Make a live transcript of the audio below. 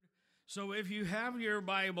So if you have your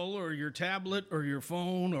Bible or your tablet or your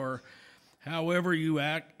phone or however you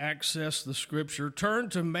access the scripture, turn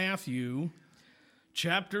to Matthew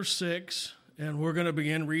chapter 6, and we're going to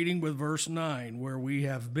begin reading with verse 9, where we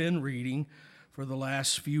have been reading for the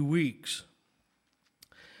last few weeks.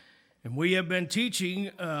 And we have been teaching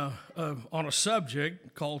on a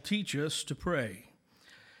subject called Teach Us to Pray.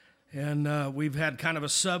 And we've had kind of a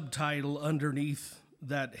subtitle underneath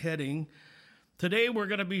that heading. Today we're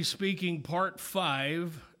going to be speaking part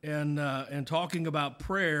 5, and talking about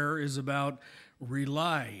prayer is about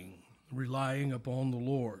relying upon the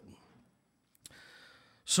Lord.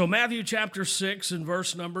 So Matthew chapter 6 and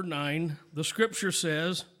verse number 9, the scripture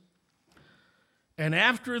says, "And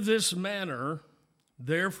after this manner,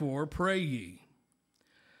 therefore pray ye,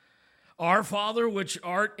 Our Father which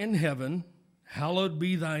art in heaven, hallowed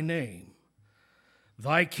be thy name.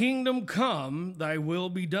 Thy kingdom come, thy will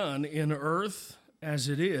be done in earth as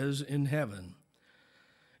it is in heaven.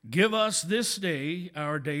 Give us this day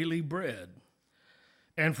our daily bread,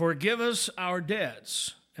 and forgive us our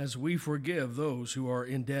debts as we forgive those who are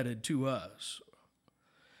indebted to us.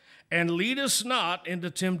 And lead us not into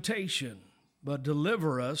temptation, but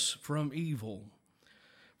deliver us from evil.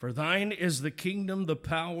 For thine is the kingdom, the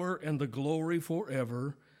power, and the glory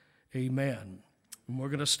forever. Amen." And we're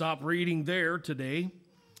going to stop reading there today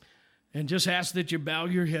and just ask that you bow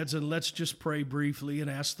your heads, and let's just pray briefly and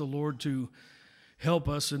ask the Lord to help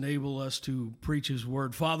us, enable us to preach his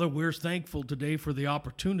word. Father, we're thankful today for the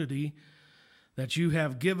opportunity that you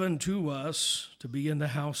have given to us to be in the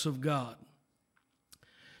house of God,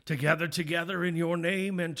 to gather together in your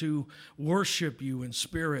name and to worship you in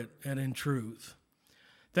spirit and in truth.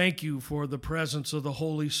 Thank you for the presence of the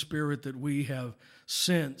Holy Spirit that we have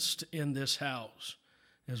sensed in this house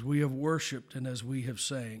as we have worshiped and as we have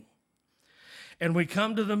sang. And we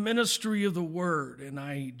come to the ministry of the word, and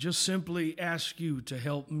I just simply ask you to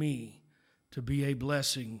help me to be a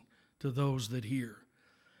blessing to those that hear.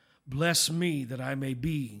 Bless me that I may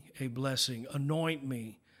be a blessing. Anoint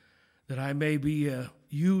me that I may be a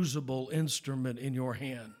usable instrument in your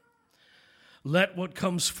hand. Let what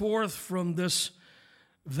comes forth from this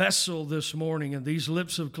vessel this morning and these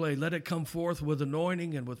lips of clay, let it come forth with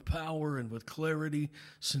anointing and with power and with clarity,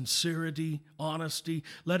 sincerity, honesty.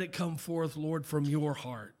 Let it come forth, Lord, from your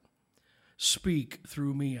heart. Speak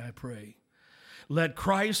through me, I pray. Let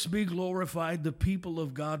Christ be glorified, the people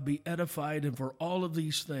of God be edified, and for all of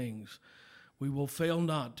these things, we will fail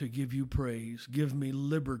not to give you praise. Give me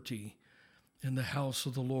liberty in the house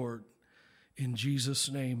of the Lord. In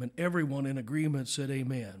Jesus' name. And everyone in agreement said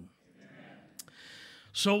amen.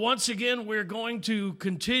 So once again, we're going to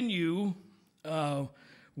continue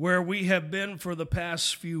where we have been for the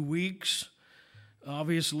past few weeks.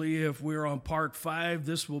 Obviously, if we're on part 5,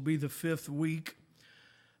 this will be the 5th week.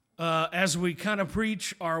 As we kind of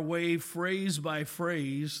preach our way phrase by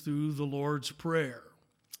phrase through the Lord's Prayer.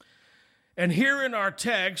 And here in our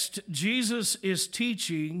text, Jesus is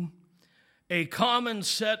teaching a common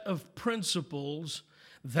set of principles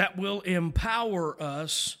that will empower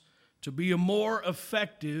us to be more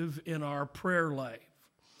effective in our prayer life.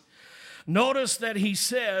 Notice that he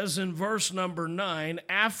says in verse number 9,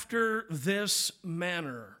 "After this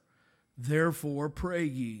manner, therefore pray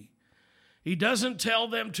ye." He doesn't tell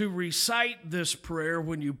them to recite this prayer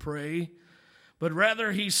when you pray, but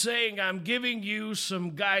rather he's saying, I'm giving you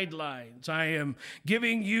some guidelines. I am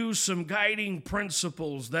giving you some guiding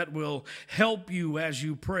principles that will help you as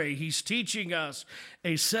you pray. He's teaching us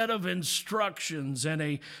a set of instructions and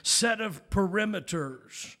a set of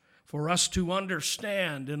perimeters for us to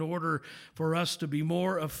understand in order for us to be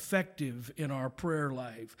more effective in our prayer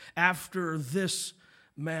life. After this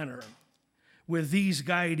manner, with these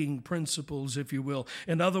guiding principles, if you will.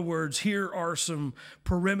 In other words, here are some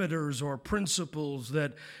perimeters or principles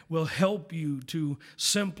that will help you to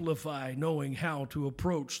simplify knowing how to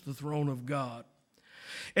approach the throne of God.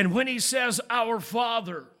 And when he says, Our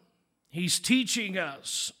Father, he's teaching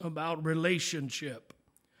us about relationship.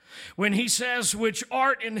 When he says, which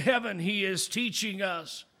art in heaven, he is teaching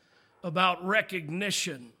us about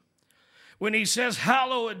recognition. When he says,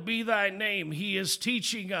 hallowed be thy name, he is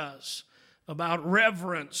teaching us about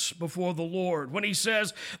reverence before the Lord. When he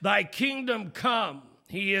says, thy kingdom come,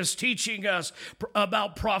 he is teaching us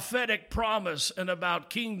about prophetic promise and about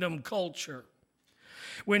kingdom culture.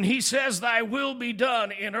 When he says, thy will be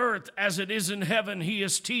done in earth as it is in heaven, he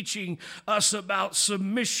is teaching us about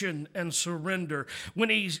submission and surrender. When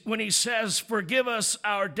he says, forgive us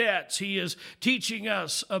our debts, he is teaching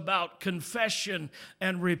us about confession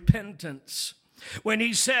and repentance. When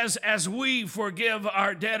he says, as we forgive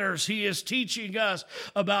our debtors, he is teaching us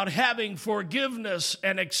about having forgiveness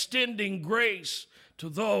and extending grace to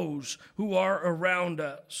those who are around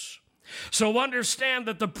us. So understand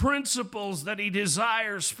that the principles that he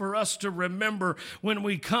desires for us to remember when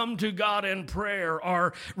we come to God in prayer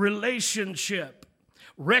are relationship,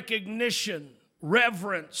 recognition,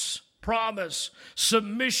 reverence, promise,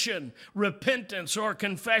 submission, repentance or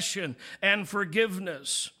confession, and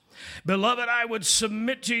forgiveness. Beloved, I would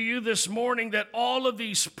submit to you this morning that all of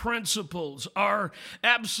these principles are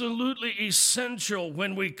absolutely essential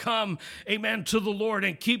when we come, amen, to the Lord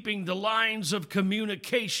and keeping the lines of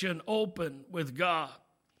communication open with God.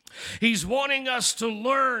 He's wanting us to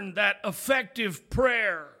learn that effective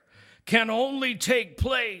prayer can only take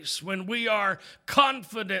place when we are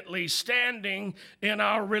confidently standing in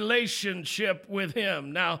our relationship with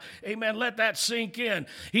him. Now, amen, let that sink in.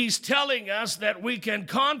 He's telling us that we can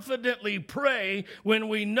confidently pray when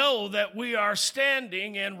we know that we are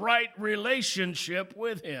standing in right relationship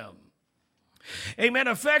with him. Amen.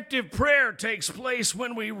 Effective prayer takes place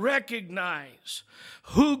when we recognize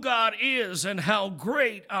who God is and how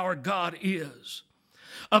great our God is.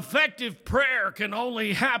 Effective prayer can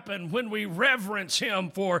only happen when we reverence him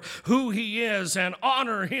for who he is and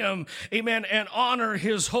honor him, amen, and honor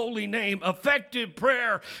his holy name. Effective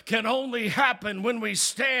prayer can only happen when we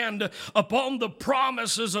stand upon the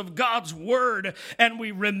promises of God's word and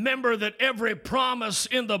we remember that every promise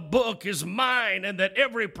in the book is mine and that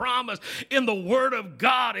every promise in the word of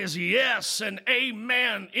God is yes and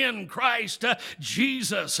amen in Christ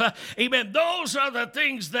Jesus. Amen. Those are the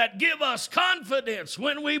things that give us confidence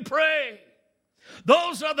when we pray.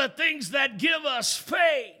 Those are the things that give us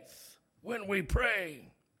faith when we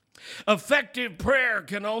pray. Effective prayer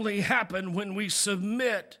can only happen when we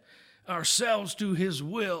submit ourselves to his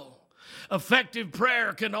will. Effective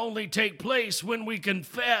prayer can only take place when we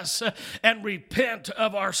confess and repent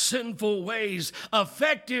of our sinful ways.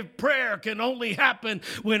 Effective prayer can only happen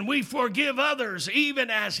when we forgive others,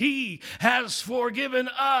 even as he has forgiven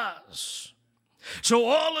us. So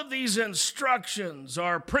all of these instructions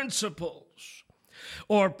are principles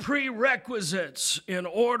or prerequisites in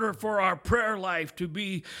order for our prayer life to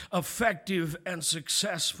be effective and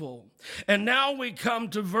successful. And now we come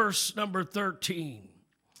to verse number 13.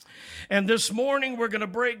 And this morning we're going to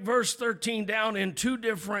break verse 13 down in two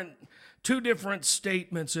different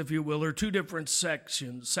statements, if you will, or two different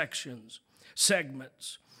segments.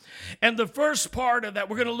 And the first part of that,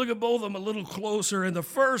 we're going to look at both of them a little closer. In the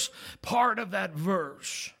first part of that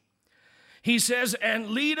verse, he says, and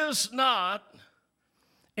lead us not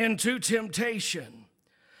into temptation,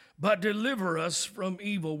 but deliver us from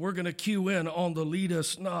evil. We're going to cue in on the lead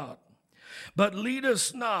us not. But lead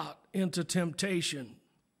us not into temptation.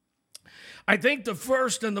 I think the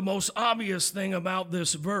first and the most obvious thing about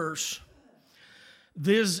this verse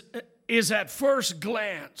is at first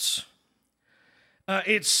glance,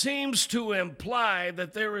 it seems to imply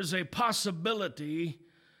that there is a possibility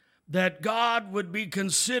that God would be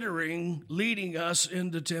considering leading us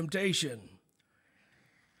into temptation.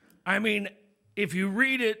 I mean, if you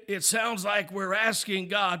read it, it sounds like we're asking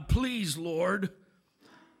God, please, Lord,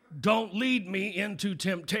 don't lead me into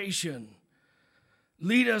temptation.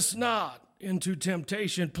 Lead us not into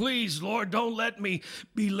temptation. Please, Lord, don't let me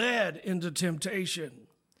be led into temptation.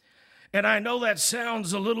 And I know that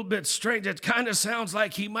sounds a little bit strange. It kind of sounds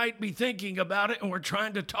like he might be thinking about it and we're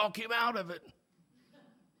trying to talk him out of it.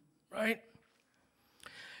 Right?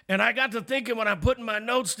 And I got to thinking when I'm putting my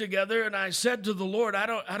notes together and I said to the Lord, I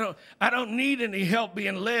don't need any help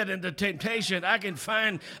being led into temptation. I can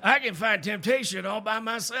find temptation all by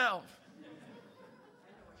myself.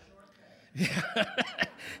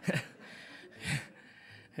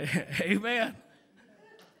 Amen.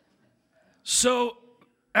 So,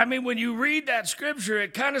 I mean, when you read that scripture,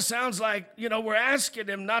 it kind of sounds like, we're asking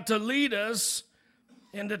him not to lead us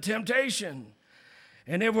into temptation.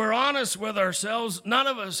 And if we're honest with ourselves, none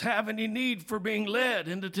of us have any need for being led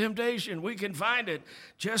into temptation. We can find it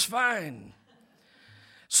just fine.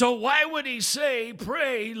 So why would he say,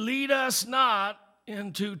 pray, lead us not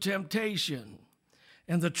into temptation?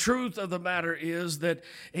 And the truth of the matter is that,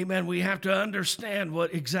 amen, we have to understand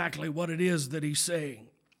exactly what it is that he's saying.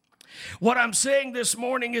 What I'm saying this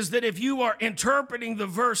morning is that if you are interpreting the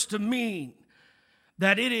verse to mean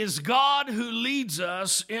that it is God who leads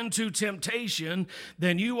us into temptation,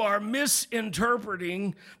 then you are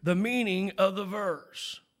misinterpreting the meaning of the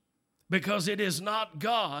verse, because it is not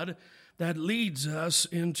God that leads us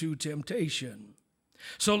into temptation.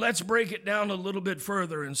 So let's break it down a little bit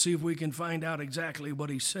further and see if we can find out exactly what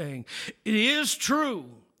he's saying. It is true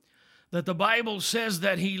that the Bible says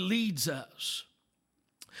that he leads us.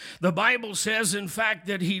 The Bible says, in fact,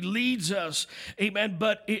 that he leads us, amen,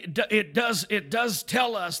 but it does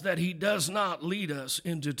tell us that he does not lead us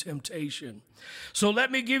into temptation. So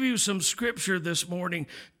let me give you some scripture this morning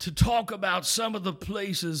to talk about some of the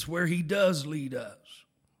places where he does lead us.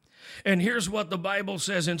 And here's what the Bible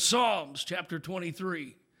says in Psalms chapter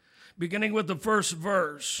 23, beginning with the first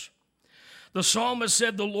verse. The psalmist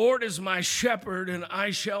said, "The Lord is my shepherd, and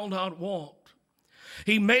I shall not want.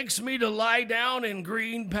 He makes me to lie down in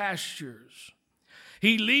green pastures.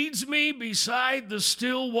 He leads me beside the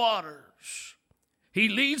still waters. He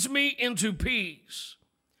leads me into peace.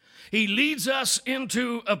 He leads us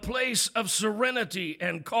into a place of serenity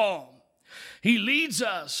and calm. He leads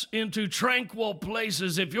us into tranquil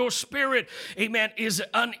places." If your spirit, amen, is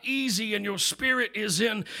uneasy and your spirit is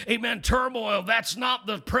in, amen, turmoil, that's not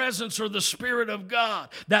the presence or the Spirit of God.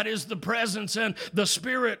 That is the presence and the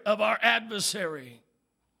spirit of our adversary.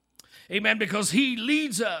 Amen, because he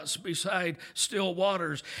leads us beside still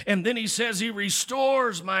waters. And then he says he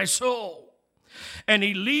restores my soul. And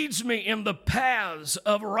he leads me in the paths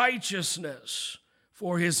of righteousness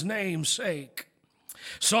for his name's sake.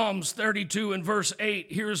 Psalms 32 and verse 8,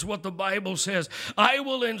 here's what the Bible says. "I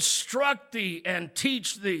will instruct thee and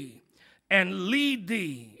teach thee and lead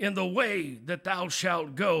thee in the way that thou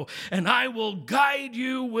shalt go, and I will guide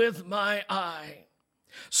you with my eye."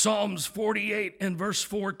 Psalms 48 and verse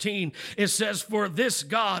 14, it says, "For this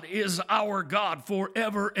God is our God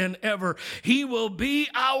forever and ever. He will be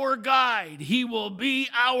our guide. He will be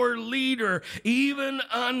our leader, even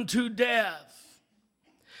unto death."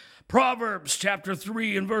 Proverbs chapter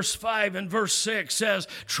 3 and verse 5 and verse 6 says,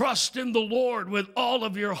 "Trust in the Lord with all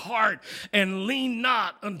of your heart and lean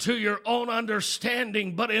not unto your own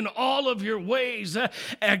understanding, but in all of your ways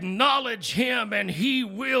acknowledge him, and he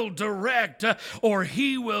will direct or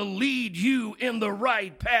he will lead you in the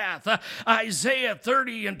right path." Isaiah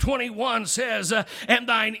 30 and 21 says, "And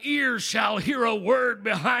thine ears shall hear a word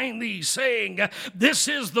behind thee saying, This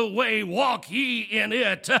is the way, walk ye in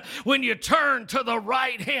it. When you turn to the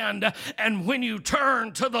right hand and when you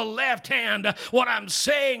turn to the left hand." What I'm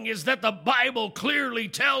saying is that the Bible clearly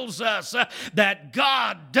tells us that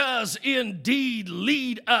God does indeed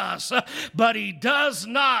lead us, but he does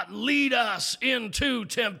not lead us into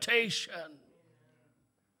temptation.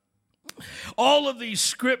 All of these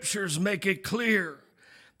scriptures make it clear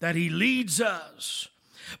that he leads us,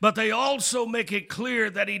 but they also make it clear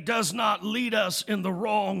that he does not lead us in the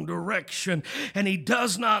wrong direction, and he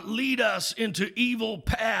does not lead us into evil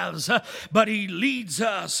paths, but he leads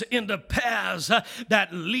us into paths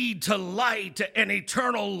that lead to light and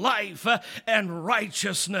eternal life and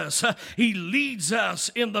righteousness. He leads us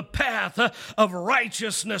in the path of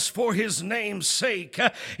righteousness for his name's sake.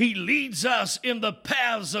 He leads us in the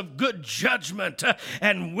paths of good judgment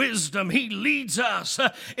and wisdom. He leads us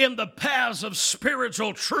in the paths of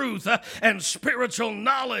spiritual truth and spiritual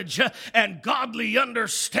knowledge and godly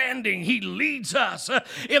understanding. He leads us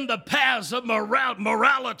in the paths of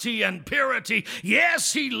morality and purity.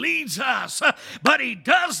 Yes, he leads us, but he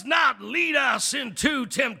does not lead us into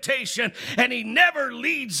temptation, and he never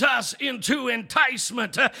leads us into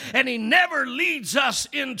enticement, and he never leads us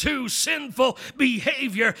into sinful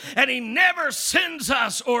behavior, and he never sends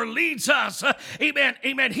us or leads us. Amen.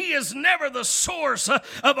 Amen. He is never the source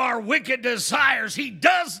of our wicked desires. He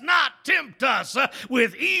does not tempt us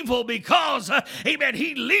with evil because, amen,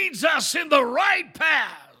 he leads us in the right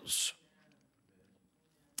paths.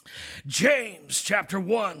 James chapter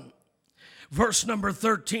 1, verse number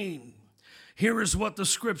 13. Here is what the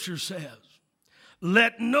scripture says.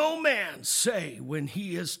 "Let no man say when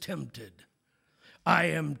he is tempted, I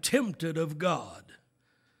am tempted of God.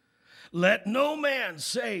 Let no man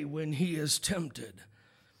say when he is tempted,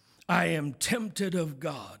 I am tempted of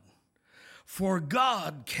God. For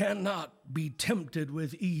God cannot be tempted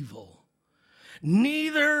with evil,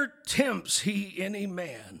 neither tempts he any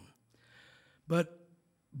man. But,"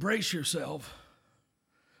 brace yourself,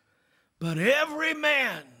 "but every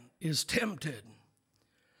man is tempted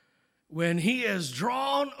when he is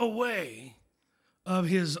drawn away of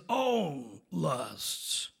his own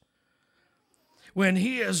lusts." When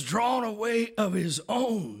he is drawn away of his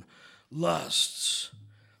own lusts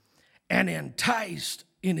and enticed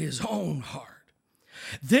in his own heart.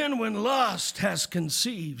 Then when lust has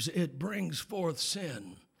conceived, it brings forth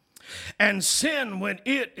sin. And sin, when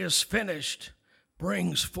it is finished,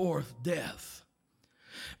 brings forth death.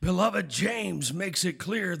 Beloved, James makes it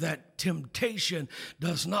clear that temptation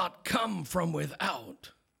does not come from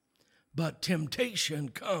without, but temptation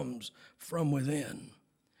comes from within.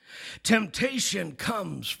 Temptation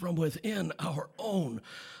comes from within our own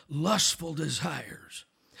lustful desires.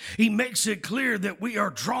 He makes it clear that we are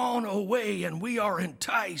drawn away and we are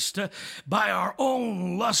enticed by our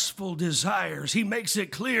own lustful desires. He makes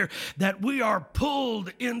it clear that we are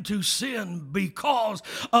pulled into sin because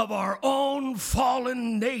of our own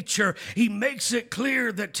fallen nature. He makes it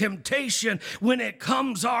clear that temptation, when it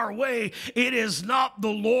comes our way, it is not the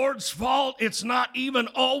Lord's fault. It's not even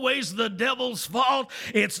always the devil's fault.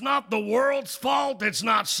 It's not the world's fault. It's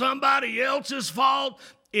not somebody else's fault.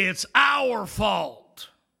 It's our fault.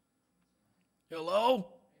 Hello?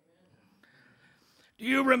 Do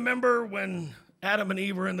you remember when Adam and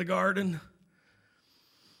Eve were in the garden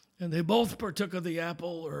and they both partook of the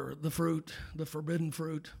apple or the fruit, the forbidden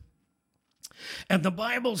fruit? And the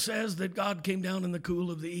Bible says that God came down in the cool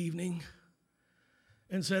of the evening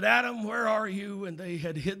and said, Adam, where are you? And they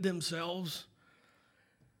had hid themselves.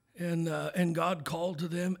 And God called to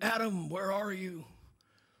them, Adam, where are you?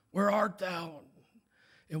 Where art thou?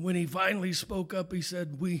 And when he finally spoke up, he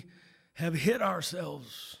said, we have hid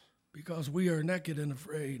ourselves because we are naked and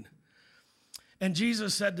afraid. And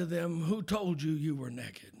Jesus said to them, who told you you were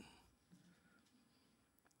naked?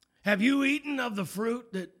 Have you eaten of the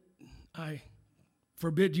fruit that I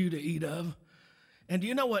forbid you to eat of? And do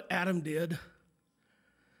you know what Adam did?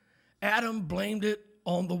 Adam blamed it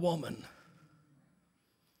on the woman.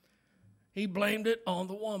 He blamed it on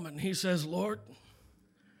the woman. He says, Lord,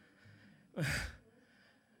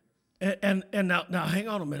 and now hang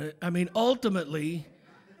on a minute. I mean, ultimately,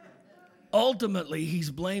 he's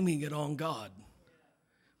blaming it on God.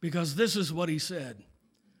 Because this is what he said.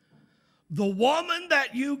 The woman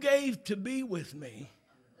that you gave to be with me,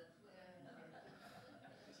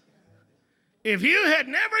 if you had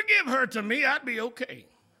never given her to me, I'd be okay.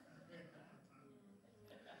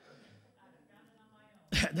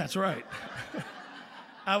 That's right.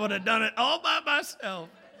 I would have done it all by myself.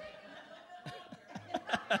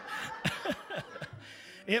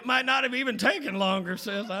 It might not have even taken longer,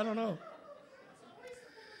 sis. I don't know.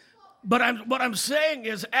 But what I'm saying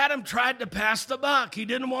is Adam tried to pass the buck. He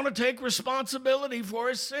didn't want to take responsibility for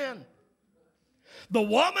his sin. The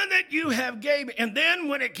woman that you have gave me. And then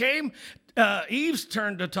when it came Eve's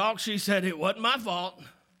turn to talk, she said, it wasn't my fault.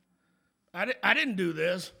 I didn't do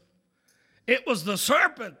this. It was the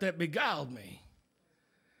serpent that beguiled me.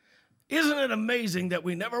 Isn't it amazing that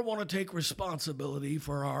we never want to take responsibility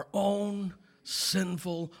for our own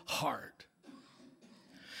sinful heart?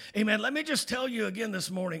 Amen. Let me just tell you again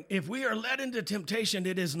this morning, if we are led into temptation,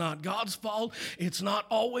 it is not God's fault. It's not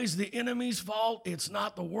always the enemy's fault. It's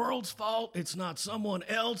not the world's fault. It's not someone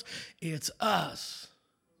else. It's us.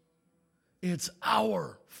 It's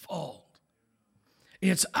our fault.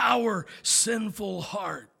 It's our sinful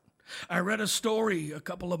heart. I read a story a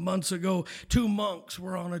couple of months ago. 2 monks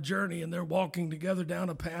were on a journey and they're walking together down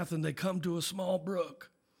a path and they come to a small brook.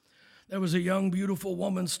 There was a young, beautiful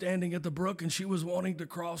woman standing at the brook and she was wanting to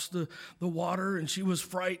cross the water and she was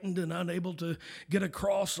frightened and unable to get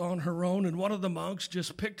across on her own. And one of the monks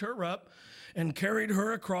just picked her up and carried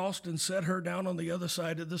her across and set her down on the other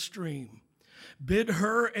side of the stream. Bid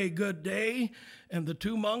her a good day, and the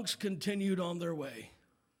 2 monks continued on their way.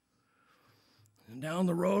 And down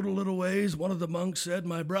the road a little ways, one of the monks said,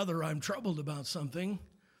 my brother, I'm troubled about something.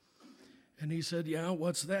 And he said, yeah,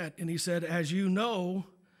 what's that? And he said, as you know,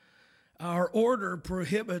 our order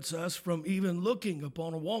prohibits us from even looking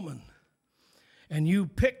upon a woman. And you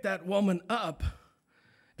picked that woman up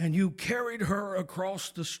and you carried her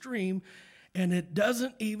across the stream, and it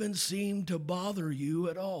doesn't even seem to bother you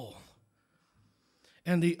at all.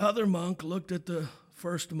 And the other monk looked at the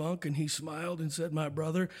first monk and he smiled and said, my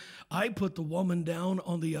brother, I put the woman down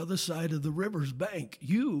on the other side of the river's bank.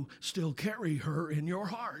 You still carry her in your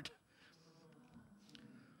heart.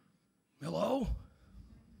 Hello?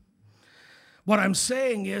 What I'm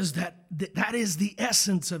saying is that is the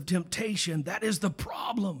essence of temptation. That is the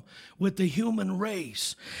problem with the human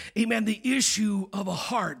race. Amen. The issue of a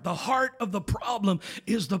heart. The heart of the problem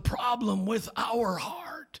is the problem with our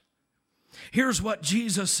heart. Here's what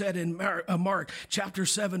Jesus said in Mark chapter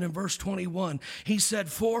 7 and verse 21. He said,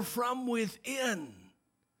 for from within,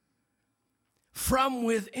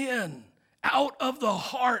 out of the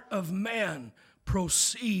heart of man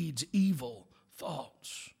proceeds evil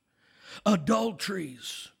thoughts,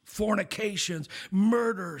 adulteries, fornications,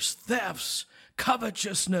 murders, thefts,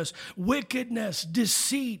 covetousness, wickedness,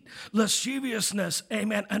 deceit, lasciviousness,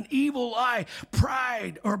 amen, an evil eye,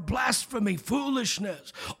 pride or blasphemy,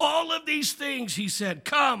 foolishness. All of these things, he said,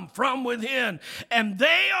 come from within, and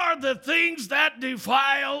they are the things that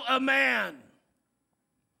defile a man.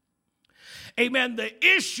 Amen. The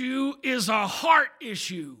issue is a heart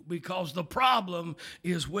issue because the problem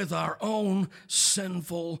is with our own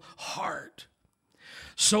sinful heart.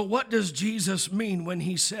 So what does Jesus mean when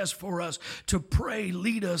he says for us to pray,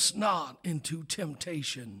 lead us not into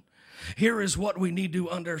temptation? Here is what we need to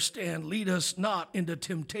understand. Lead us not into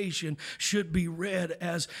temptation should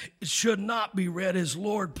not be read as,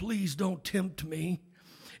 Lord, please don't tempt me.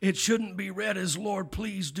 It shouldn't be read as, Lord,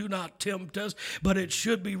 please do not tempt us, but it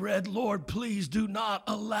should be read, Lord, please do not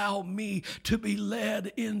allow me to be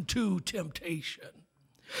led into temptation.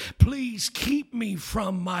 Please keep me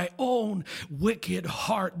from my own wicked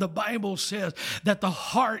heart. The Bible says that the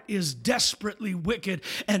heart is desperately wicked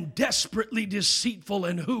and desperately deceitful,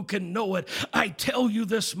 and who can know it? I tell you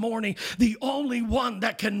this morning, the only one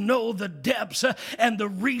that can know the depths and the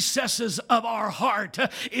recesses of our heart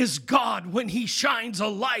is God, when he shines a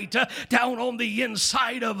light down on the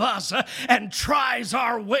inside of us and tries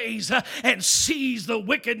our ways and sees the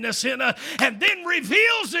wickedness in us and then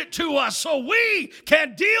reveals it to us so we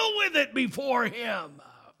can deal with it before him.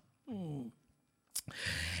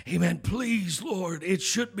 Amen. Please, Lord, it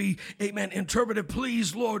should be, amen, interpreted,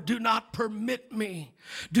 please, Lord, do not permit me,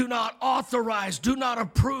 do not authorize, do not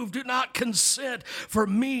approve, do not consent for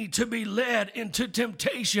me to be led into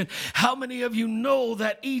temptation. How many of you know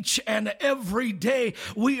that each and every day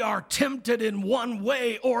we are tempted in one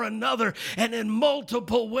way or another, and in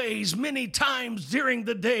multiple ways, many times during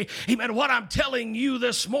the day? Amen. What I'm telling you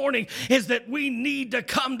this morning is that we need to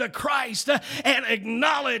come to Christ and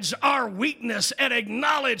acknowledge our weakness and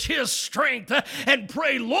acknowledge his strength and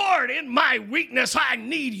pray, Lord, in my weakness, I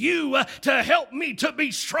need you to help me to be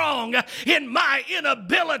strong. In my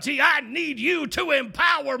inability, I need you to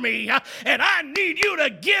empower me, and I need you to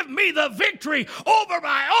give me the victory over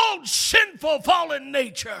my own sinful fallen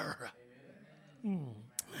nature.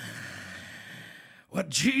 What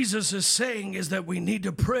Jesus is saying is that we need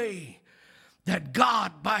to pray that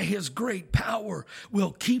God, by his great power,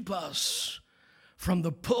 will keep us from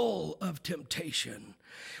the pull of temptation.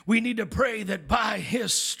 We need to pray that by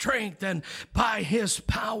his strength and by his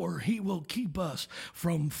power, he will keep us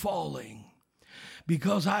from falling.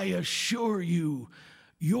 Because I assure you,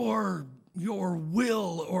 your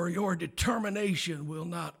will or your determination will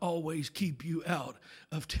not always keep you out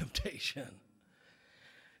of temptation.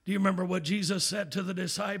 Do you remember what Jesus said to the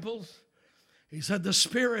disciples? He said, the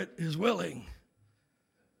spirit is willing,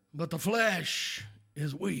 but the flesh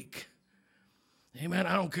is weak. Amen.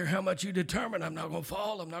 I don't care how much you determine, I'm not going to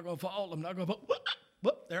fall, I'm not going to fall, I'm not going to fall.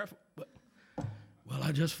 Whoop, there. Well,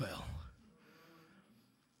 I just fell.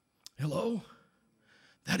 Hello?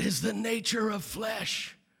 That is the nature of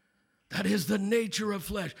flesh. That is the nature of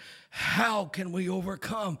flesh. How can we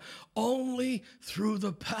overcome? Only through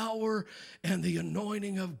the power and the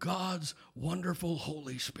anointing of God's wonderful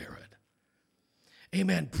Holy Spirit.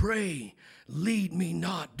 Amen. Pray, lead me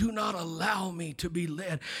not. Do not allow me to be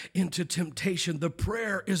led into temptation. The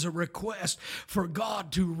prayer is a request for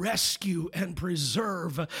God to rescue and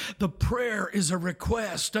preserve. The prayer is a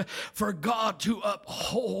request for God to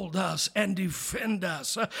uphold us and defend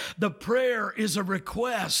us. The prayer is a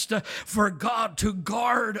request for God to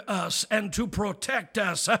guard us and to protect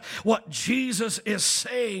us. What Jesus is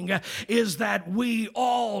saying is that we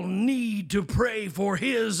all need to pray for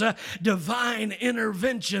his divine intervention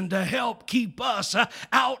to help keep us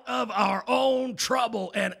out of our own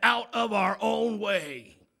trouble and out of our own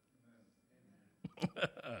way.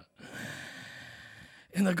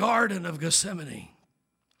 In the Garden of Gethsemane,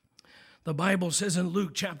 the Bible says in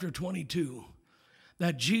Luke chapter 22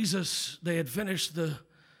 that Jesus, they had finished the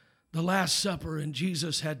Last Supper, and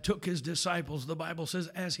Jesus had took his disciples, the Bible says,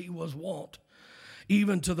 as he was wont,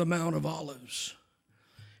 even to the Mount of Olives.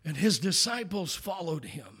 And his disciples followed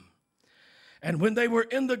him. And when they were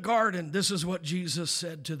in the garden, this is what Jesus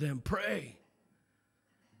said to them: pray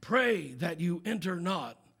that you enter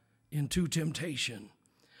not into temptation.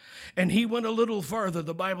 And he went a little further.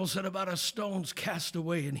 The Bible said about a stone's cast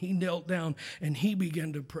away, and he knelt down and he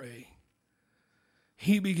began to pray.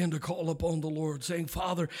 He began to call upon the Lord, saying,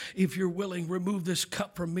 Father, if you're willing, remove this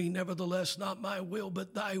cup from me. Nevertheless, not my will,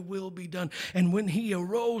 but thy will be done. And when he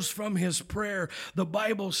arose from his prayer, the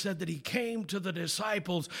Bible said that he came to the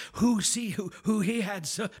disciples who he had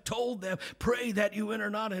told them, pray that you enter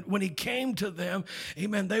not. And when he came to them,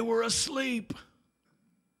 amen, they were asleep.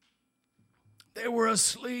 They were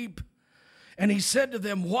asleep. And he said to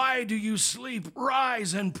them, why do you sleep?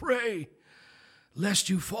 Rise and pray, lest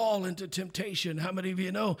you fall into temptation. How many of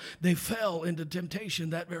you know they fell into temptation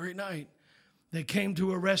that very night? They came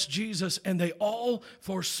to arrest Jesus, and they all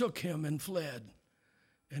forsook him and fled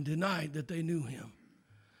and denied that they knew him.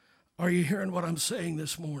 Are you hearing what I'm saying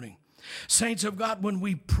this morning? Saints of God, when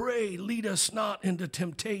we pray, lead us not into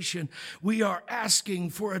temptation, we are asking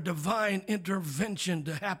for a divine intervention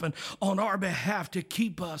to happen on our behalf to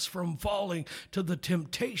keep us from falling to the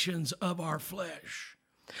temptations of our flesh.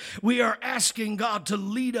 We are asking God to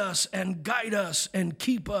lead us and guide us and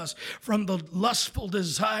keep us from the lustful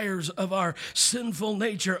desires of our sinful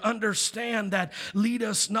nature. Understand that lead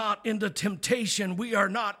us not into temptation. We are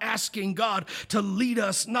not asking God to lead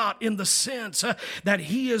us not in the sense that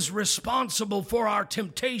He is responsible for our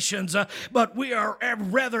temptations, but we are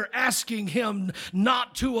rather asking Him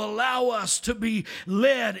not to allow us to be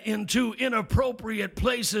led into inappropriate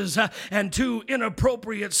places and to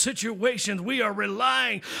inappropriate situations. We are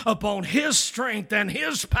relying upon His strength and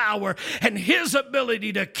His power and His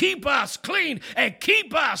ability to keep us clean and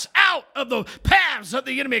keep us out of the paths of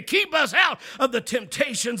the enemy, keep us out of the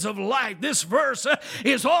temptations of life. This verse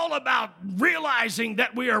is all about realizing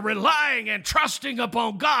that we are relying and trusting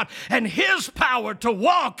upon God and His power to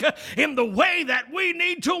walk in the way that we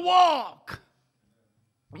need to walk.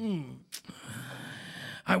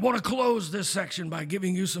 I want to close this section by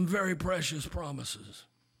giving you some very precious promises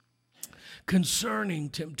concerning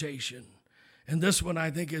temptation. And this one I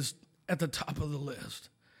think is at the top of the list.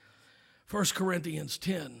 1 Corinthians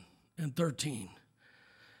 10 and 13.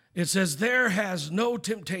 It says, there has no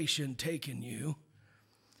temptation taken you,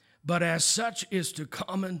 but as such is to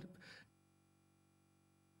common.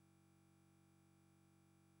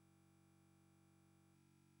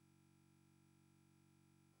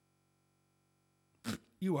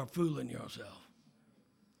 You are fooling yourself.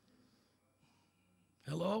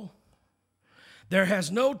 Hello? There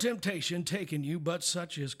has no temptation taken you, but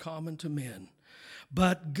such is common to men.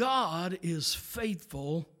 But God is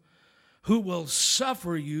faithful, who will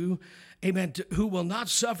suffer you, amen, who will not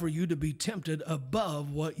suffer you to be tempted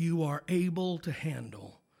above what you are able to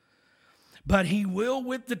handle. But He will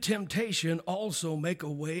with the temptation also make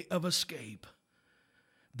a way of escape,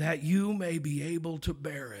 that you may be able to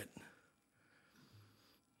bear it.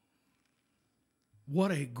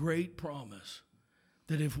 What a great promise.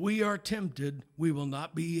 That if we are tempted, we will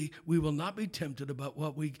not be tempted about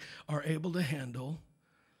what we are able to handle.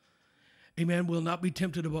 Amen. We'll not be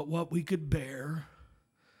tempted about what we could bear.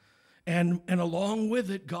 And along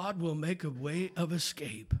with it, God will make a way of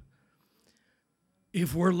escape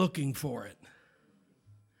if we're looking for it.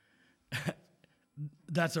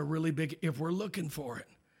 That's a really big, if we're looking for it.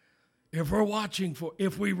 If we're watching for,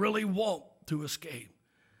 if we really want to escape.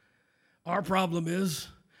 Our problem is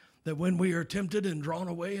that when we are tempted and drawn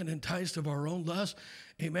away and enticed of our own lust,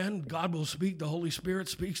 amen, God will speak. The Holy Spirit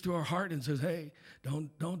speaks to our heart and says, hey,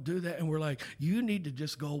 don't do that. And we're like, you need to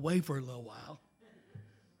just go away for a little while.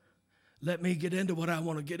 Let me get into what I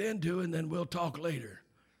want to get into, and then we'll talk later.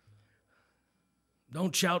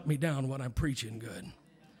 Don't shout me down when I'm preaching good.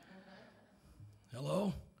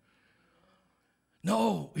 Hello?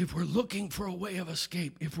 No, if we're looking for a way of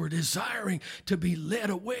escape, if we're desiring to be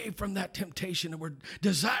led away from that temptation and we're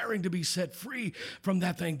desiring to be set free from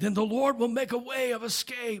that thing, then the Lord will make a way of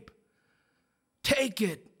escape. Take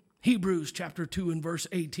it. Hebrews chapter 2 and verse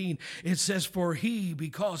 18, it says, for He,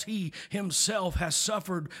 because He Himself has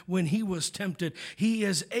suffered when He was tempted, He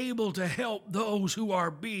is able to help those who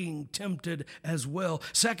are being tempted as well.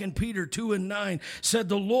 2 Peter 2 and 9 said,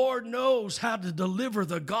 the Lord knows how to deliver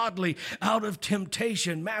the godly out of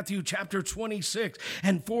temptation. Matthew chapter 26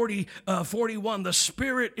 and 41, the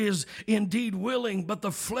spirit is indeed willing, but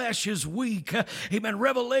the flesh is weak. Amen.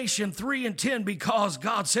 Revelation 3 and 10, because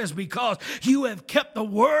God says, because you have kept the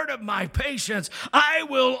word of my patience, I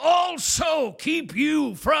will also keep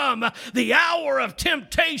you from the hour of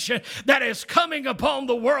temptation that is coming upon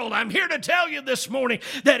the world. I'm here to tell you this morning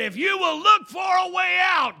that if you will look for a way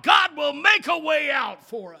out, God will make a way out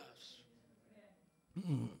for us.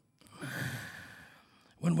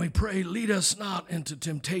 When we pray, lead us not into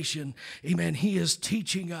temptation, amen, He is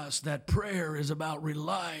teaching us that prayer is about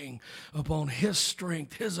relying upon His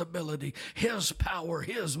strength, His ability, His power,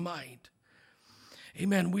 His might.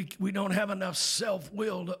 Amen. We don't have enough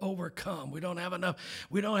self-will to overcome. We don't have enough,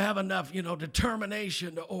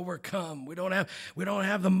 determination to overcome. We don't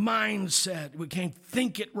have the mindset. We can't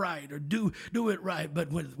think it right or do it right. But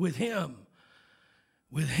with Him,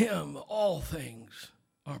 all things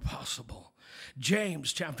are possible.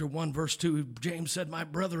 James chapter 1, verse 2, James said, my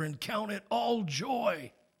brethren, count it all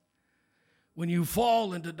joy when you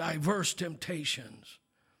fall into diverse temptations.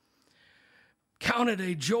 Count it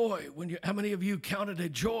a joy how many of you count it a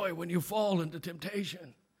joy when you fall into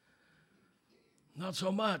temptation? Not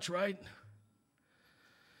so much, right?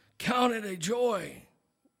 Count it a joy.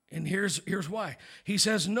 And here's why. He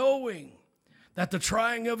says, knowing that the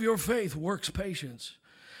trying of your faith works patience.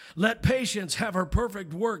 Let patience have her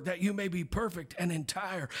perfect work, that you may be perfect and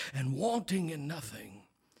entire and wanting in nothing.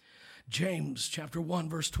 James chapter 1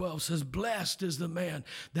 verse 12 says, blessed is the man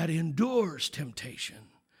that endures temptation.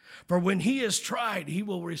 For when he is tried, he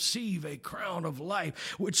will receive a crown of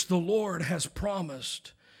life, which the Lord has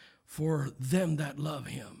promised for them that love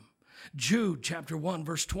him. Jude chapter 1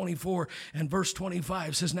 verse 24 and verse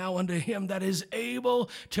 25 says, now unto him that is able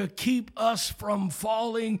to keep us from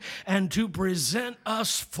falling and to present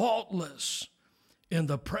us faultless in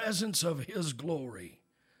the presence of his glory.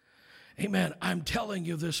 Amen. I'm telling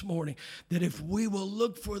you this morning that if we will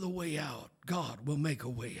look for the way out, God will make a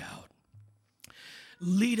way out.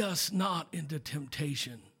 Lead us not into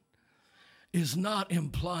temptation is not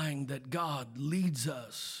implying that God leads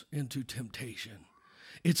us into temptation.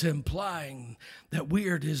 It's implying that we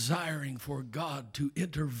are desiring for God to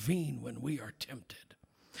intervene when we are tempted.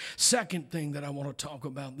 Second thing that I want to talk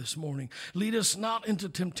about this morning, lead us not into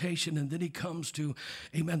temptation. And then he comes to,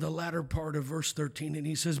 amen, the latter part of verse 13, and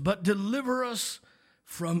he says, but deliver us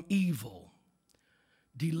from evil.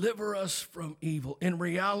 Deliver us from evil. In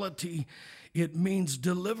reality, it means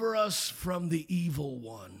deliver us from the evil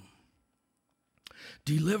one.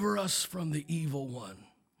 Deliver us from the evil one.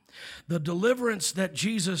 The deliverance that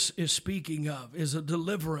Jesus is speaking of is a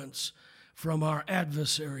deliverance from our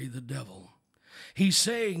adversary, the devil. He's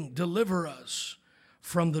saying, deliver us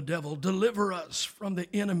from the devil. Deliver us from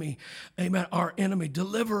the enemy. Amen. Our enemy.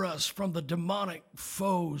 Deliver us from the demonic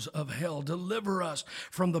foes of hell. Deliver us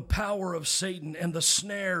from the power of Satan and the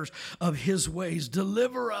snares of his ways.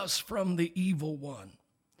 Deliver us from the evil one.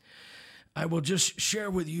 I will just share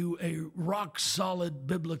with you a rock solid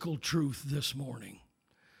biblical truth this morning.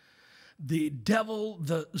 The devil,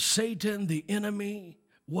 the Satan, the enemy,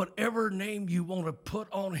 whatever name you want to put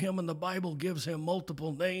on him, and the Bible gives him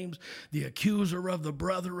multiple names, the accuser of the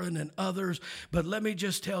brethren and others. But let me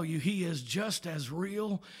just tell you, he is just as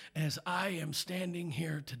real as I am standing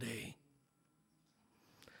here today.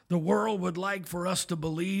 The world would like for us to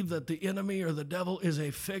believe that the enemy or the devil is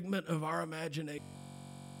a figment of our imagination.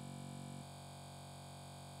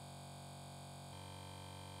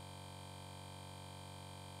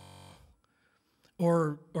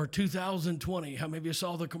 Or 2020, how many of you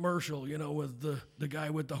saw the commercial, with the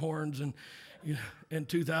guy with the horns and in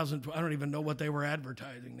 2020, I don't even know what they were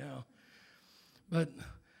advertising now. But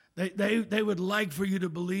they would like for you to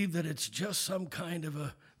believe that it's just some kind of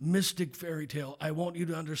a mystic fairy tale. I want you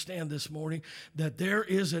to understand this morning that there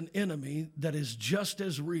is an enemy that is just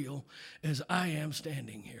as real as I am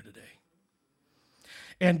standing here today.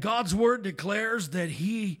 And God's word declares that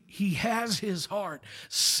he has his heart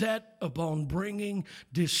set upon bringing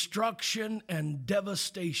destruction and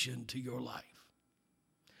devastation to your life.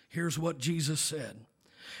 Here's what Jesus said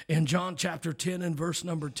in John chapter 10 and verse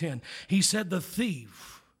number 10. He said, the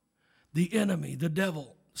thief, the enemy, the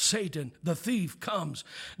devil, Satan, the thief comes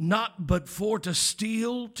not but for to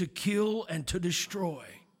steal, to kill, and to destroy.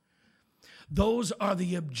 Those are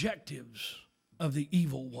the objectives of the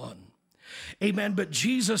evil one. Amen. But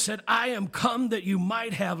Jesus said, I am come that you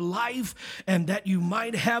might have life and that you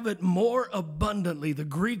might have it more abundantly. The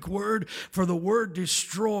Greek word for the word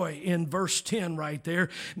destroy in verse 10 right there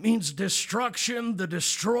means destruction, the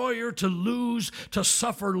destroyer, to lose, to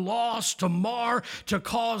suffer loss, to mar, to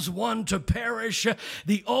cause one to perish.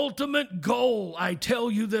 The ultimate goal, I tell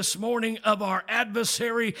you this morning, of our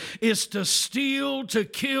adversary is to steal, to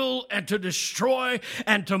kill, and to destroy,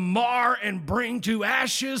 and to mar and bring to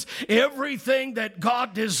ashes everything that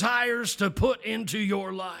God desires to put into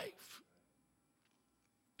your life.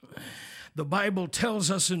 The Bible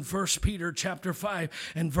tells us in 1 Peter chapter 5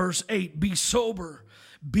 and verse 8, be sober,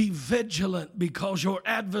 be vigilant, because your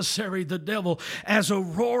adversary, the devil, as a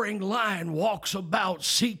roaring lion, walks about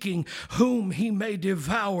seeking whom he may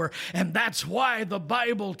devour. And that's why the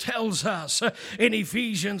Bible tells us in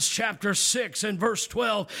Ephesians chapter 6 and verse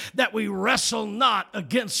 12 that we wrestle not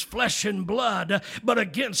against flesh and blood, but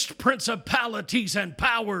against principalities and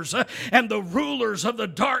powers and the rulers of the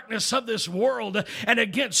darkness of this world, and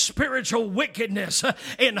against spiritual wickedness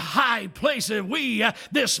in high places. We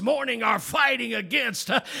this morning are fighting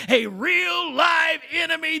against a real live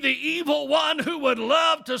enemy, the evil one, who would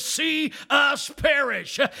love to see us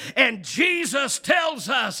perish. And Jesus tells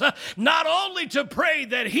us not only to pray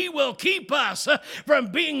that he will keep us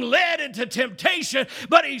from being led into temptation,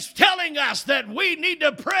 but he's telling us that we need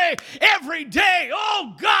to pray every day,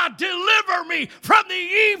 oh God, deliver me from the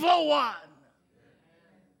evil one.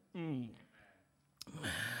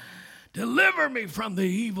 Deliver me from the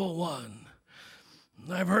evil one.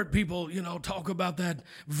 I've heard people, talk about that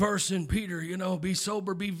verse in Peter, be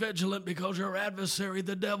sober, be vigilant because your adversary,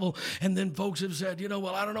 the devil. And then folks have said, well,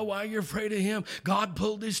 I don't know why you're afraid of him. God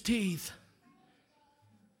pulled his teeth.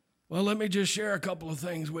 Well, let me just share a couple of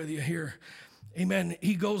things with you here. Amen.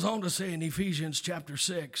 He goes on to say in Ephesians chapter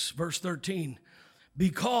 6, verse 13,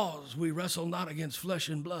 because we wrestle not against flesh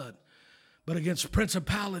and blood, but against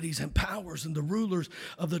principalities and powers and the rulers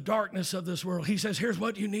of the darkness of this world. He says, here's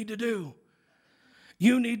what you need to do.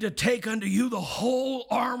 You need to take unto you the whole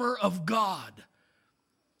armor of God.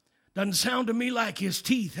 Doesn't sound to me like his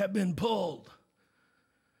teeth have been pulled.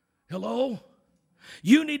 Hello?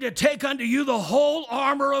 You need to take unto you the whole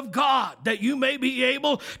armor of God, that you may be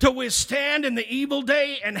able to withstand in the evil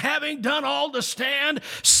day, and having done all to stand,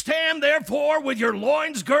 stand therefore with your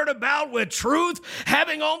loins girt about with truth,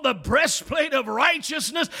 having on the breastplate of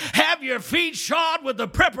righteousness, have your feet shod with the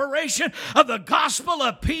preparation of the gospel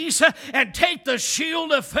of peace, and take the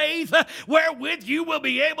shield of faith, wherewith you will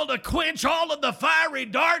be able to quench all of the fiery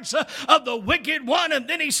darts of the wicked one. And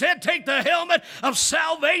then he said, take the helmet of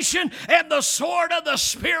salvation and the sword of the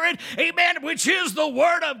Spirit, amen, which is the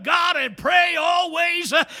word of God, and pray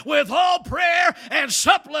always with all prayer and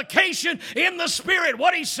supplication in the Spirit.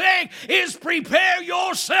 What he's saying is prepare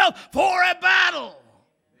yourself for a battle.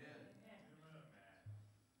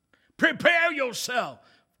 Prepare yourself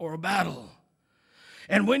for a battle.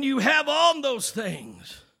 And when you have on those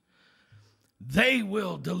things, they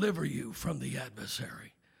will deliver you from the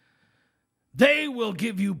adversary. They will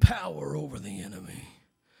give you power over the enemy.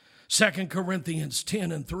 2 Corinthians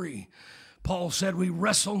 10:3, Paul said, we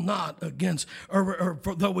wrestle not against, or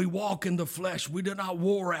though we walk in the flesh, we do not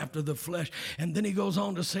war after the flesh. And then he goes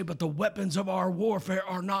on to say, but the weapons of our warfare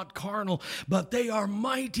are not carnal, but they are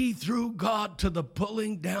mighty through God to the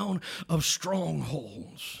pulling down of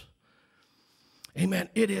strongholds. Amen.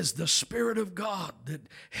 It is the Spirit of God that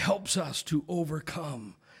helps us to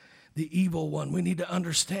overcome the evil one. We need to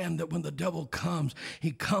understand that when the devil comes,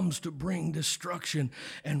 he comes to bring destruction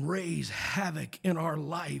and raise havoc in our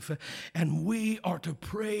life. And we are to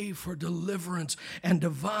pray for deliverance and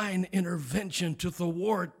divine intervention to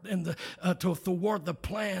thwart the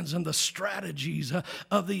plans and the strategies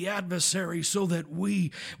of the adversary, so that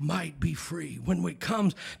we might be free. When it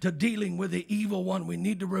comes to dealing with the evil one, we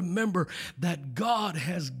need to remember that God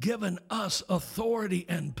has given us authority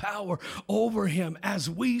and power over him. As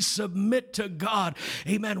we submit to God,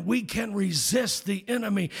 amen, we can resist the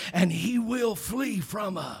enemy and he will flee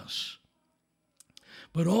from us.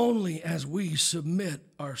 But only as we submit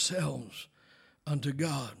ourselves unto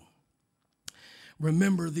God.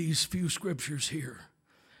 Remember these few scriptures here.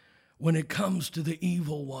 When it comes to the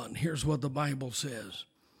evil one, here's what the Bible says.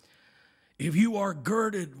 If you are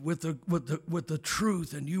girded with the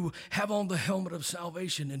truth, and you have on the helmet of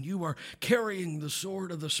salvation, and you are carrying the sword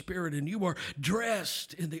of the Spirit, and you are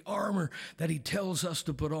dressed in the armor that he tells us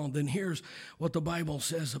to put on, then here's what the Bible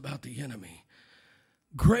says about the enemy.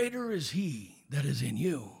 Greater is he that is in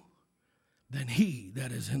you than he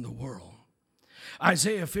that is in the world.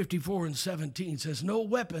 Isaiah 54:17 says, no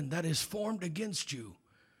weapon that is formed against you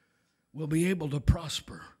will be able to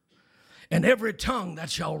prosper. And every tongue that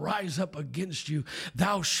shall rise up against you,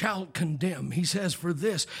 thou shalt condemn. He says, for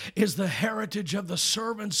this is the heritage of the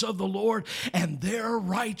servants of the Lord, and their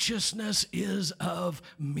righteousness is of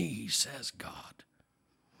me, says God.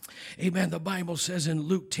 Amen. The Bible says in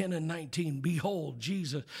Luke 10:19, behold,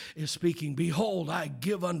 Jesus is speaking, behold, I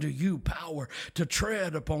give unto you power to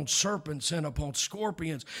tread upon serpents and upon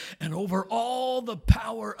scorpions and over all the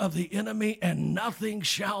power of the enemy, and nothing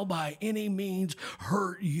shall by any means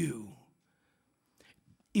hurt you.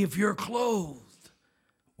 If you're clothed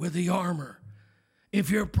with the armor, if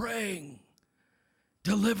you're praying,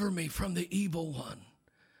 deliver me from the evil one.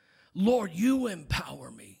 Lord, you empower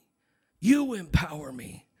me. You empower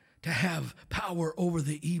me to have power over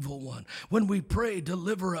the evil one. When we pray,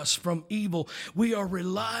 deliver us from evil, we are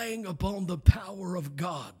relying upon the power of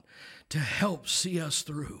God to help see us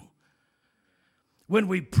through. When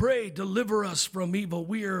we pray, deliver us from evil,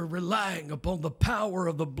 we are relying upon the power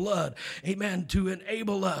of the blood, amen, to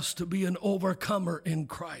enable us to be an overcomer in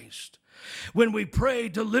Christ. When we pray,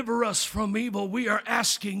 deliver us from evil, we are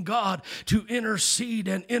asking God to intercede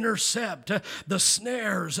and intercept the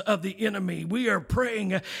snares of the enemy. We are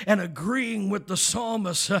praying and agreeing with the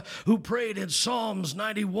psalmist who prayed in Psalms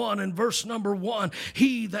 91 and verse number 1,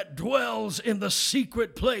 he that dwells in the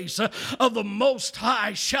secret place of the Most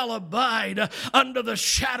High shall abide under the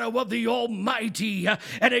shadow of the Almighty.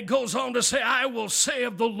 And it goes on to say, I will say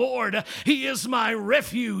of the Lord, he is my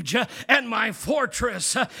refuge and my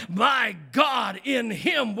fortress, my my God, in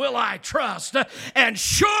him will I trust, and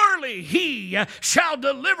surely he shall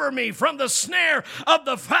deliver me from the snare of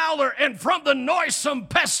the fowler and from the noisome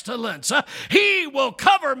pestilence. He will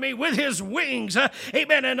cover me with his wings,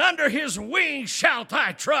 amen, and under his wings shalt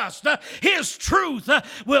I trust. His truth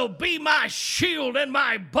will be my shield and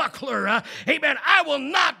my buckler, amen. I will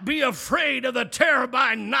not be afraid of the terror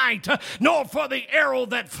by night, nor for the arrow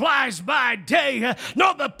that flies by day,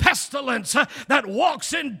 nor the pestilence that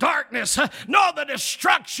walks in darkness, nor the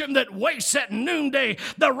destruction that wastes at noonday.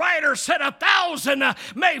 The writer said 1,000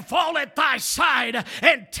 may fall at thy side,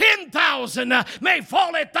 and 10,000 may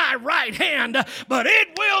fall at thy right hand, but it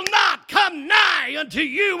will not come nigh unto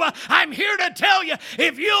you. I'm here to tell you,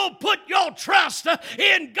 if you'll put your trust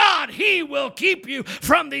in God, he will keep you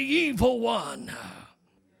from the evil one.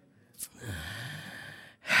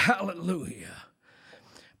 Hallelujah.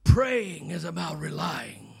 Praying is about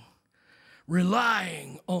relying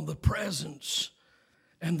on the presence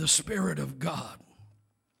and the Spirit of God.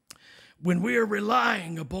 When we are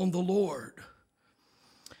relying upon the Lord,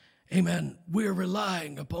 amen, we are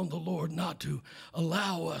relying upon the Lord not to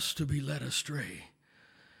allow us to be led astray.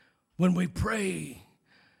 When we pray,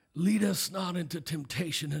 lead us not into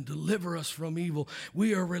temptation and deliver us from evil,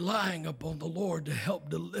 we are relying upon the Lord to help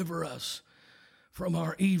deliver us from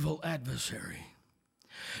our evil adversary.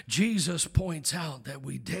 Jesus points out that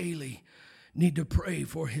we daily need to pray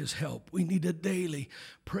for his help. We need to daily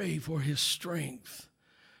pray for his strength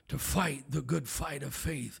to fight the good fight of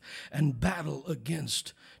faith and battle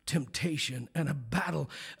against temptation and a battle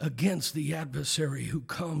against the adversary who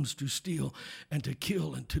comes to steal and to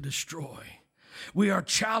kill and to destroy. We are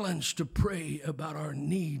challenged to pray about our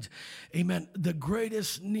needs. Amen. The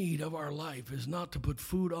greatest need of our life is not to put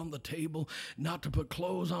food on the table, not to put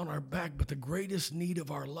clothes on our back, but the greatest need of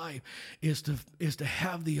our life is to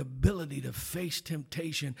have the ability to face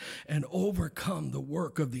temptation and overcome the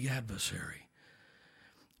work of the adversary.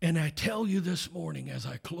 And I tell you this morning as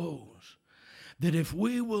I close, that if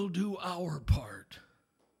we will do our part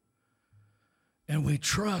and we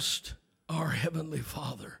trust our Heavenly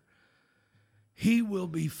Father, he will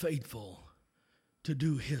be faithful to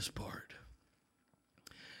do his part.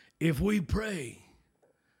 If we pray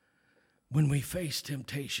when we face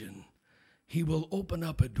temptation, he will open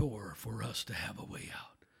up a door for us to have a way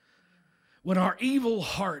out. When our evil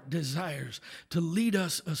heart desires to lead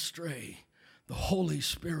us astray, the Holy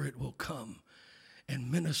Spirit will come and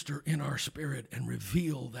minister in our spirit and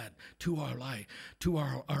reveal that to our life, to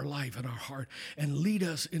our life and our heart, and lead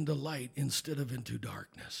us into light instead of into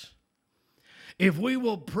darkness. If we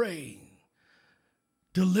will pray,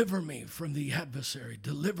 deliver me from the adversary,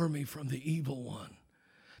 deliver me from the evil one,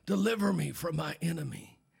 deliver me from my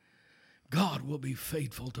enemy, God will be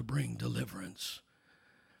faithful to bring deliverance.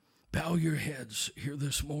 Bow your heads here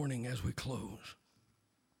this morning as we close.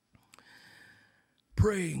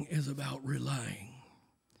 Praying is about relying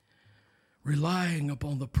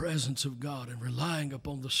upon the presence of God and relying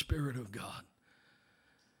upon the Spirit of God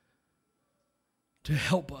to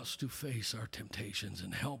help us to face our temptations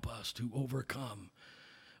and help us to overcome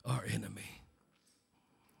our enemy.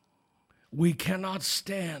 We cannot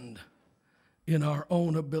stand in our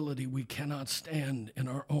own ability. We cannot stand in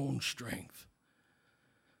our own strength.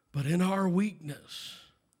 But in our weakness,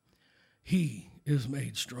 he is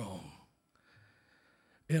made strong.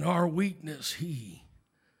 In our weakness, he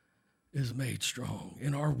is made strong.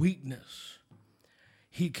 In our weakness,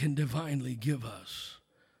 he can divinely give us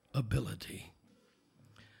ability.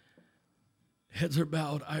 Heads are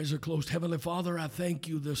bowed, eyes are closed. Heavenly Father, I thank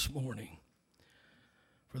you this morning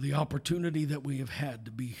for the opportunity that we have had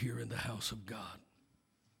to be here in the house of God.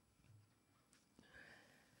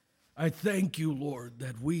 I thank you, Lord,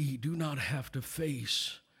 that we do not have to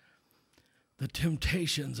face the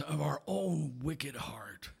temptations of our own wicked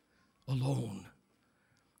heart alone.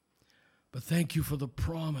 But thank you for the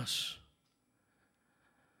promise.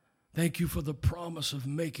 Thank you for the promise of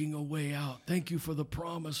making a way out. Thank you for the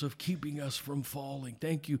promise of keeping us from falling.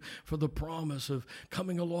 Thank you for the promise of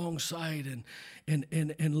coming alongside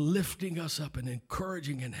and lifting us up and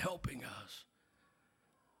encouraging and helping us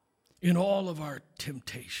in all of our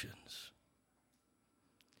temptations.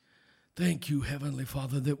 Thank you, Heavenly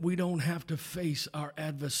Father, that we don't have to face our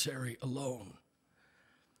adversary alone.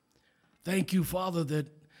 Thank you, Father, that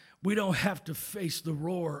we don't have to face the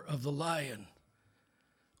roar of the lion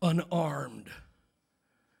unarmed.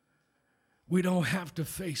 We don't have to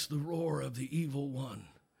face the roar of the evil one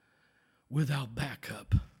without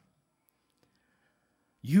backup.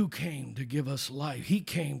 You came to give us life. He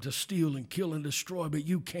came to steal and kill and destroy, but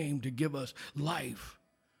you came to give us life,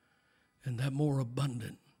 and that more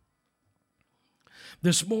abundant.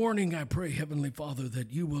 This morning, I pray, Heavenly Father,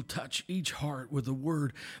 that you will touch each heart with the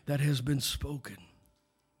word that has been spoken.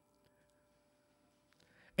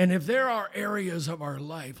 And if there are areas of our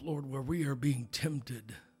life, Lord, where we are being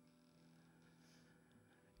tempted,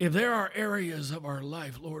 if there are areas of our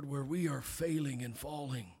life, Lord, where we are failing and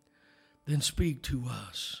falling, then speak to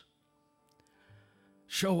us.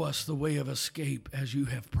 Show us the way of escape as you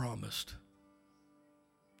have promised.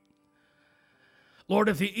 Lord,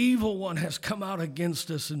 if the evil one has come out against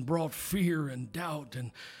us and brought fear and doubt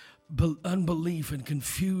and unbelief and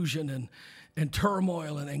confusion and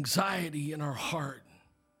turmoil and anxiety in our heart,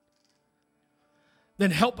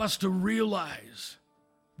 then help us to realize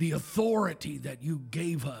the authority that you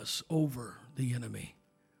gave us over the enemy.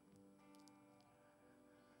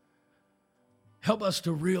 Help us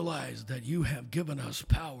to realize that you have given us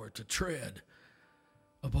power to tread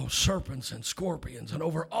upon serpents and scorpions and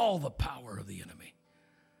over all the power of the enemy,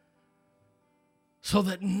 so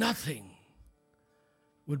that nothing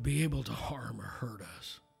would be able to harm or hurt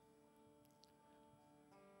us.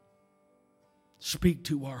 Speak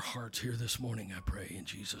to our hearts here this morning, I pray, in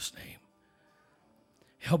Jesus' name.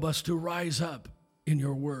 Help us to rise up in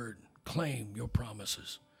your word, claim your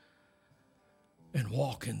promises, and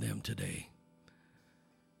walk in them today.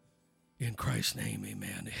 In Christ's name,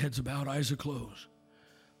 amen. Heads bowed, eyes are closed.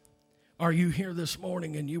 Are you here this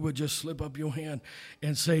morning and you would just slip up your hand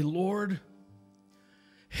and say, Lord,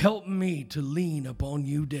 help me to lean upon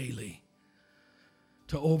you daily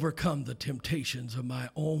to overcome the temptations of my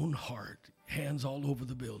own heart. Hands all over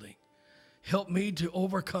the building. Help me to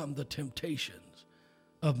overcome the temptations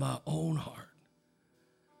of my own heart.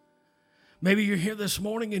 Maybe you're here this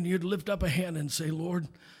morning and you'd lift up a hand and say, Lord,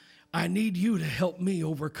 I need you to help me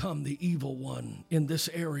overcome the evil one in this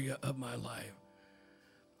area of my life.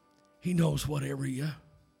 He knows what area.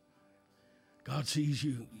 God sees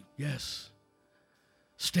you. Yes.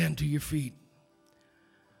 Stand to your feet.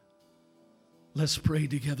 Let's pray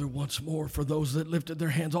together once more for those that lifted their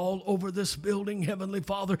hands all over this building, Heavenly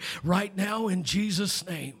Father, right now in Jesus'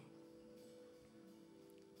 name.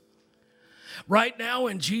 Right now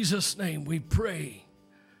in Jesus' name we pray.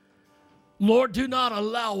 Lord, do not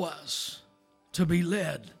allow us to be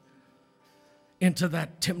led into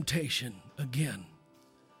that temptation again.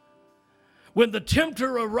 When the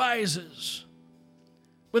tempter arises,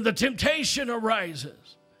 when the temptation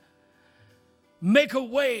arises, make a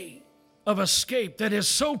way of escape that is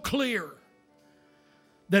so clear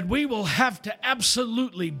that we will have to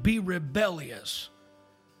absolutely be rebellious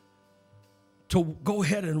to go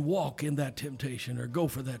ahead and walk in that temptation or go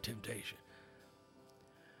for that temptation.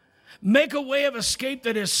 Make a way of escape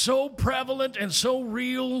that is so prevalent and so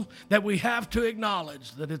real that we have to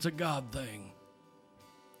acknowledge that it's a God thing.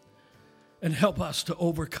 And help us to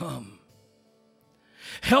overcome.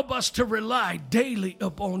 Help us to rely daily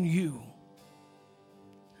upon you.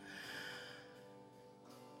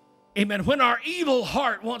 Amen. When our evil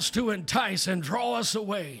heart wants to entice and draw us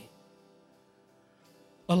away,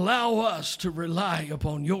 allow us to rely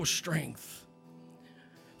upon your strength.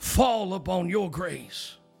 Fall upon your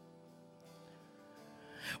grace.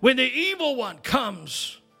 When the evil one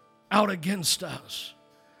comes out against us,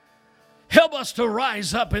 help us to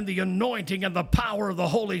rise up in the anointing and the power of the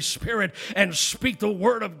Holy Spirit and speak the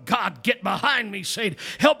word of God. Get behind me, Satan.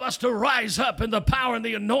 Help us to rise up in the power and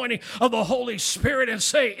the anointing of the Holy Spirit and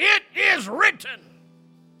say, it is written.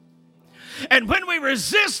 And when we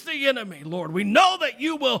resist the enemy, Lord, we know that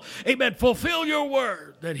you will, amen, fulfill your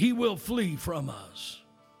word, that he will flee from us.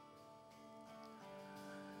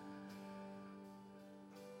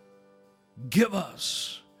 Give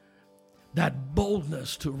us that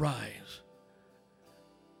boldness to rise.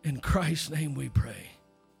 In Christ's name we pray.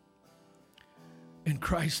 In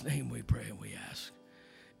Christ's name we pray and we ask.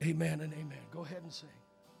 Amen and amen. Go ahead and sing.